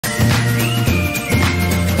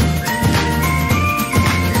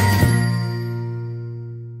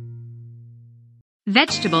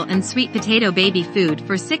vegetable and sweet potato baby food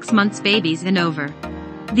for 6 months babies and over.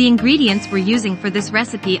 The ingredients we're using for this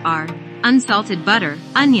recipe are unsalted butter,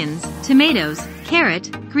 onions, tomatoes, carrot,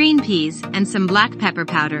 green peas, and some black pepper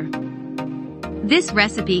powder. This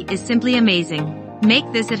recipe is simply amazing. Make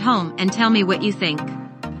this at home and tell me what you think.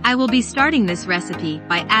 I will be starting this recipe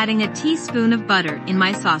by adding a teaspoon of butter in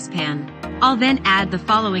my saucepan. I'll then add the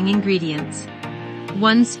following ingredients.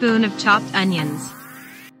 1 spoon of chopped onions.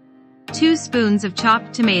 2 spoons of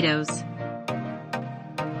chopped tomatoes.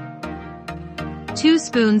 2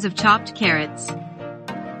 spoons of chopped carrots.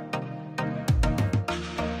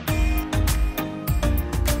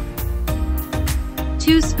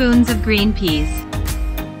 2 spoons of green peas.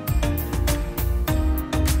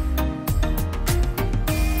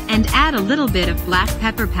 And add a little bit of black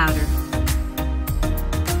pepper powder.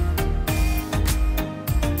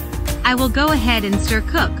 I will go ahead and stir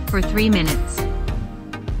cook for 3 minutes.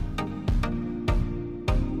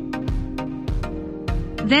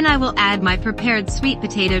 Then I will add my prepared sweet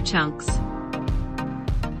potato chunks.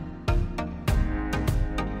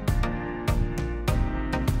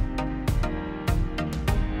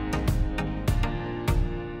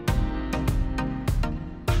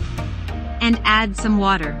 And add some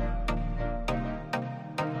water.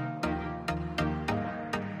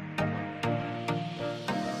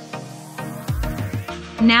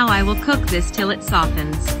 Now I will cook this till it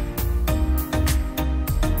softens.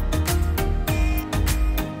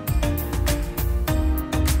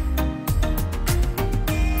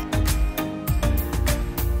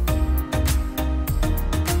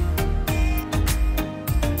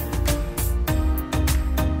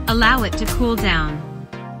 Allow it to cool down.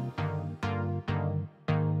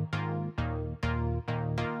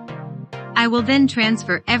 I will then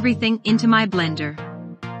transfer everything into my blender.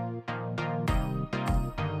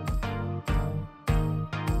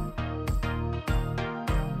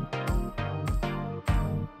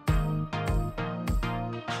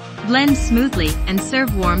 Blend smoothly and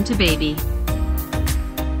serve warm to baby.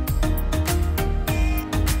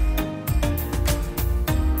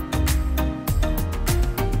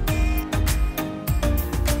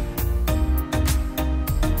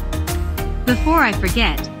 Before I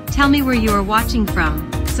forget, tell me where you are watching from,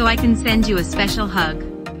 so I can send you a special hug.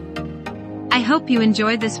 I hope you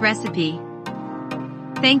enjoyed this recipe.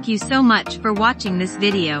 Thank you so much for watching this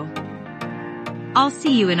video. I'll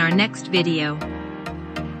see you in our next video.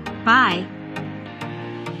 Bye.